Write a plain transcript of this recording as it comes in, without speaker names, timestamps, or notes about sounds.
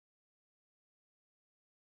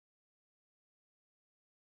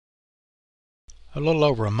A little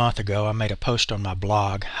over a month ago, I made a post on my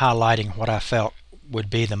blog highlighting what I felt would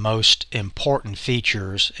be the most important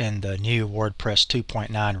features in the new WordPress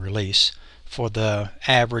 2.9 release for the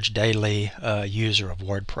average daily user of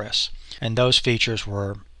WordPress. And those features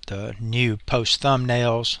were the new post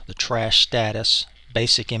thumbnails, the trash status,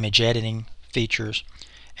 basic image editing features,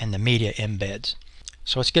 and the media embeds.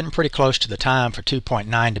 So it's getting pretty close to the time for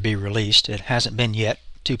 2.9 to be released. It hasn't been yet.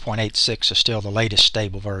 2.86 is still the latest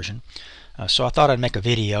stable version. So I thought I'd make a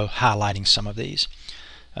video highlighting some of these.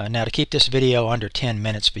 Now, to keep this video under 10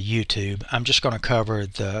 minutes for YouTube, I'm just going to cover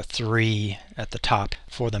the three at the top.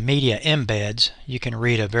 For the media embeds, you can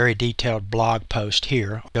read a very detailed blog post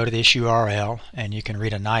here. Go to this URL and you can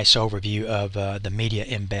read a nice overview of the media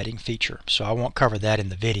embedding feature. So I won't cover that in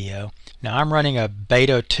the video. Now, I'm running a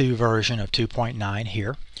beta 2 version of 2.9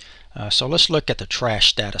 here. So let's look at the trash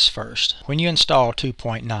status first. When you install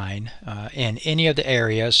 2.9, in any of the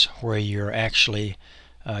areas where you're actually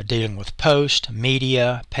dealing with post,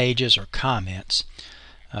 media, pages, or comments,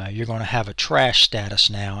 you're going to have a trash status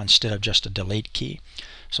now instead of just a delete key.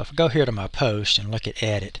 So if I go here to my post and look at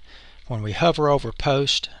edit, when we hover over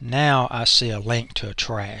post, now I see a link to a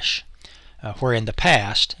trash. Where in the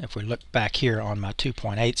past, if we look back here on my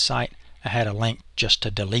 2.8 site, I had a link just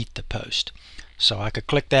to delete the post. So I could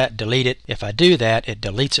click that, delete it. If I do that, it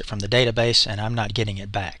deletes it from the database and I'm not getting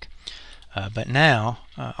it back. But now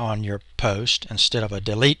on your post, instead of a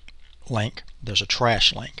delete link, there's a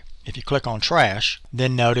trash link. If you click on trash,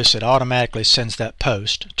 then notice it automatically sends that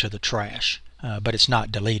post to the trash. But it's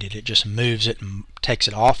not deleted. It just moves it and takes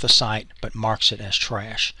it off the site but marks it as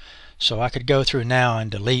trash. So I could go through now and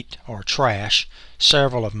delete or trash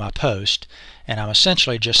several of my posts, and I'm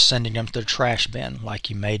essentially just sending them to the trash bin like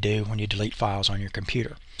you may do when you delete files on your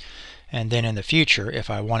computer. And then in the future, if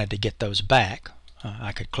I wanted to get those back,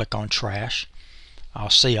 I could click on trash. I'll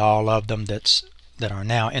see all of them that are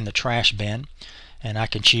now in the trash bin, and I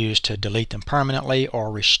can choose to delete them permanently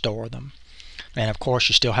or restore them. And of course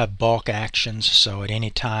you still have bulk actions, so at any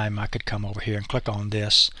time I could come over here and click on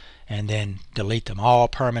this and then delete them all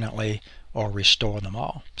permanently or restore them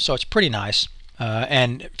all. So it's pretty nice.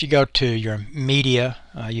 And if you go to your media,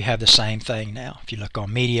 you have the same thing now. If you look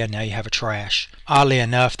on media, now you have a trash. Oddly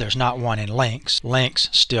enough, there's not one in links. Links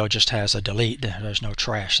still just has a delete. There's no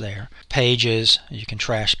trash there. Pages, you can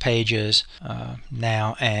trash pages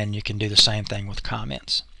now, and you can do the same thing with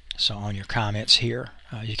comments. So on your comments here,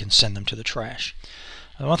 you can send them to the trash.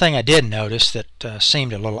 The one thing I did notice that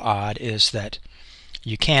seemed a little odd is that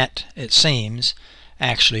you can't, it seems,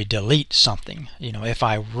 actually delete something. You know, if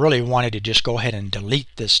I really wanted to just go ahead and delete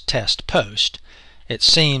this test post, it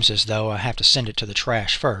seems as though I have to send it to the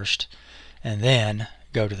trash first and then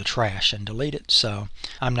go to the trash and delete it. So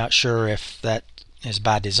I'm not sure if that is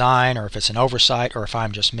by design or if it's an oversight or if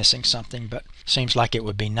I'm just missing something, but seems like it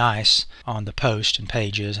would be nice on the post and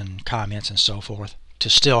pages and comments and so forth to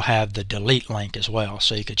still have the delete link as well,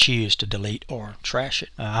 so you could choose to delete or trash it.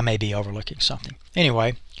 I may be overlooking something.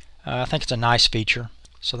 Anyway, I think it's a nice feature.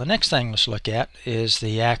 So the next thing let's look at is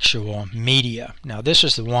the actual media. Now this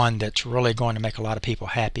is the one that's really going to make a lot of people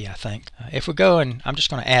happy, I think. If we go and I'm just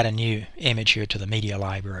going to add a new image here to the media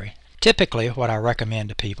library. Typically what I recommend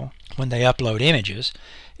to people when they upload images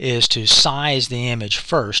is to size the image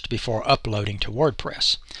first before uploading to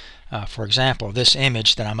WordPress. For example, this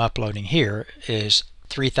image that I'm uploading here is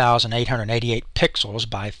 3,888 pixels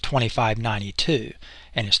by 2592,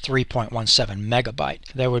 and it's 3.17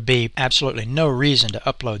 megabyte. There would be absolutely no reason to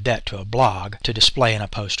upload that to a blog to display in a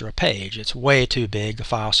post or a page. It's way too big. The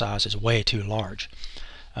file size is way too large.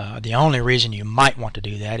 The only reason you might want to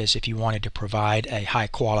do that is if you wanted to provide a high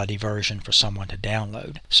quality version for someone to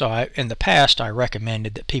download. So in the past I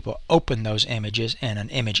recommended that people open those images in an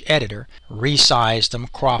image editor, resize them,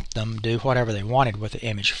 crop them, do whatever they wanted with the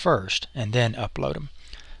image first, and then upload them.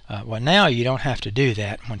 Well, now you don't have to do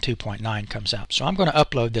that when 2.9 comes out. So I'm going to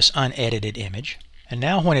upload this unedited image. And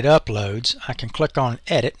now when it uploads, I can click on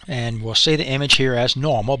edit and we'll see the image here as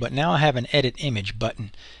normal, but now I have an edit image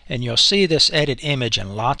button. And you'll see this edit image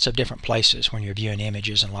in lots of different places when you're viewing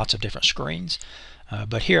images and lots of different screens.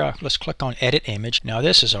 But here, let's click on edit image. Now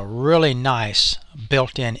this is a really nice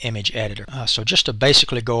built-in image editor. So just to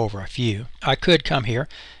basically go over a few, I could come here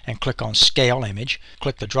and click on scale image.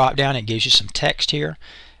 Click the drop down, it gives you some text here.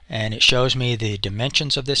 And it shows me the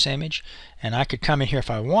dimensions of this image, and I could come in here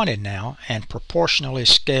if I wanted now and proportionally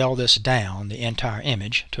scale this down, the entire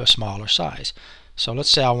image, to a smaller size. So let's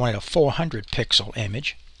say I wanted a 400 pixel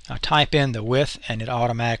image. I type in the width and it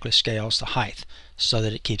automatically scales the height so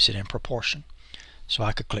that it keeps it in proportion. So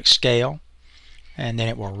I could click scale and then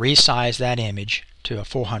it will resize that image to a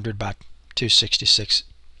 400 by 266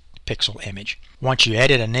 pixel image. Once you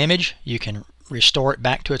edit an image, you can restore it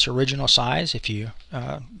back to its original size if you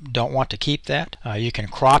don't want to keep that. You can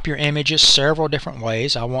crop your images several different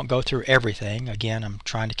ways. I won't go through everything. Again, I'm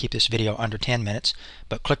trying to keep this video under 10 minutes.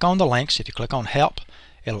 But click on the links. If you click on Help,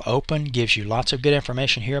 it'll open, gives you lots of good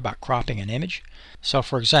information here about cropping an image. So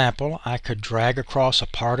for example, I could drag across a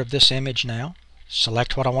part of this image now,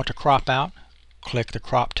 select what I want to crop out, click the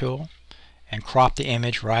crop tool, and crop the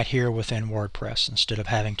image right here within WordPress instead of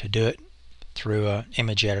having to do it through an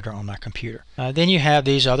image editor on my computer. Then you have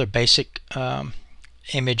these other basic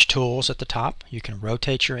image tools at the top. You can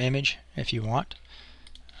rotate your image if you want,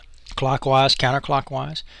 clockwise,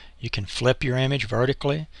 counterclockwise. You can flip your image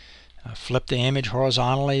vertically, flip the image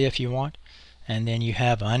horizontally if you want, and then you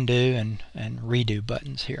have undo and redo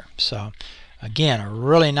buttons here. So again, a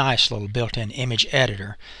really nice little built-in image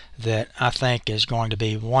editor that I think is going to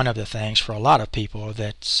be one of the things for a lot of people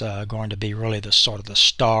that's going to be really the sort of the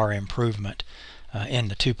star improvement in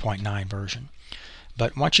the 2.9 version.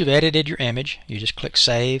 But once you've edited your image, you just click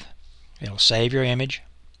Save. It'll save your image,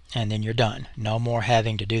 and then you're done. No more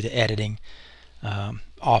having to do the editing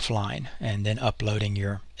offline and then uploading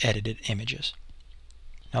your edited images.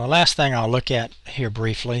 Now the last thing I'll look at here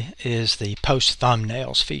briefly is the post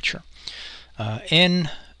thumbnails feature. In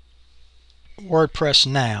WordPress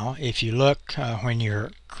now, if you look when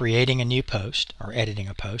you're creating a new post or editing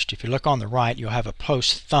a post, if you look on the right, you'll have a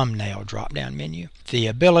post thumbnail drop-down menu. The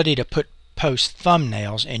ability to put post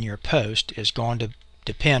thumbnails in your post is going to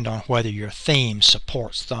depend on whether your theme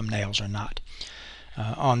supports thumbnails or not.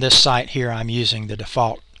 On this site here, I'm using the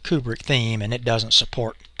default Kubrick theme, and it doesn't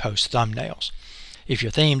support post thumbnails. If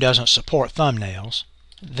your theme doesn't support thumbnails,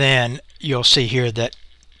 then you'll see here that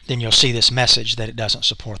you'll see this message that it doesn't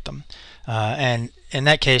support them. And in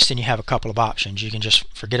that case, then you have a couple of options. You can just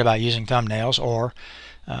forget about using thumbnails, or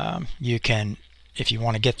you can, if you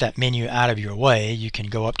want to get that menu out of your way, you can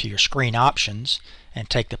go up to your screen options and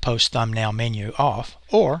take the post thumbnail menu off,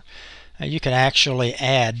 or you can actually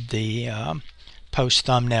add the post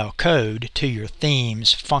thumbnail code to your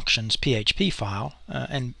theme's functions PHP file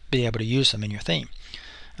and be able to use them in your theme.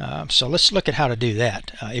 So let's look at how to do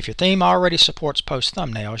that. If your theme already supports post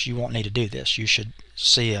thumbnails, you won't need to do this. You should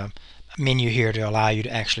see a menu here to allow you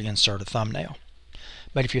to actually insert a thumbnail.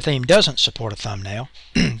 But if your theme doesn't support a thumbnail,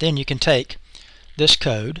 then you can take this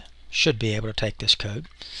code, should be able to take this code,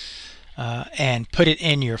 and put it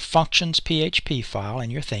in your functions PHP file in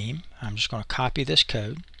your theme. I'm just going to copy this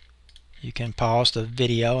code. You can pause the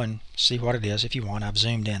video and see what it is if you want. I've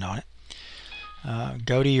zoomed in on it.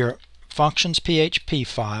 Go to your functions PHP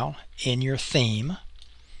file in your theme.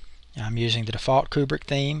 I'm using the default Kubrick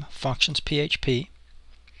theme, functions PHP.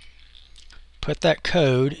 Put that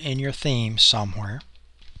code in your theme somewhere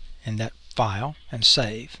in that file and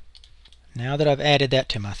save. Now that I've added that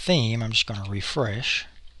to my theme, I'm just going to refresh.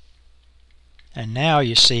 And now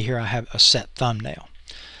you see here I have a set thumbnail.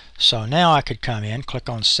 So now I could come in, click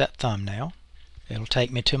on set thumbnail. It'll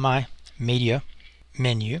take me to my media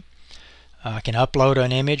menu. I can upload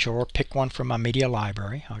an image or pick one from my media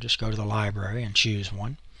library. I'll just go to the library and choose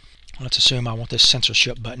one. Let's assume I want this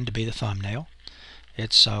censorship button to be the thumbnail.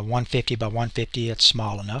 It's 150 by 150. It's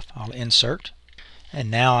small enough. I'll insert. And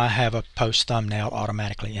now I have a post thumbnail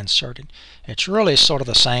automatically inserted. It's really sort of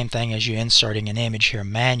the same thing as you inserting an image here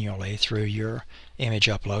manually through your image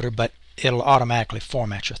uploader, but it'll automatically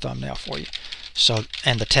format your thumbnail for you. So,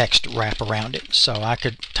 and the text wrap around it. So I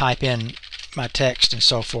could type in my text and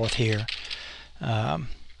so forth here,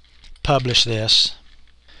 publish this,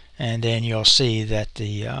 and then you'll see that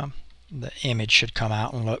the image should come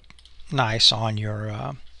out and look nice on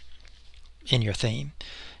your in your theme.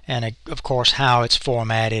 And of course, how it's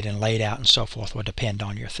formatted and laid out and so forth will depend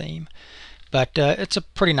on your theme. But it's a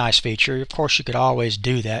pretty nice feature. Of course, you could always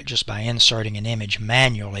do that just by inserting an image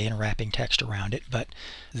manually and wrapping text around it, but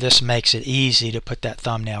this makes it easy to put that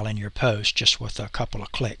thumbnail in your post just with a couple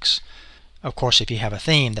of clicks. Of course, if you have a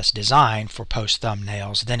theme that's designed for post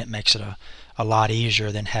thumbnails, then it makes it a lot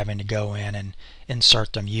easier than having to go in and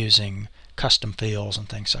insert them using custom fields and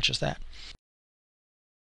things such as that.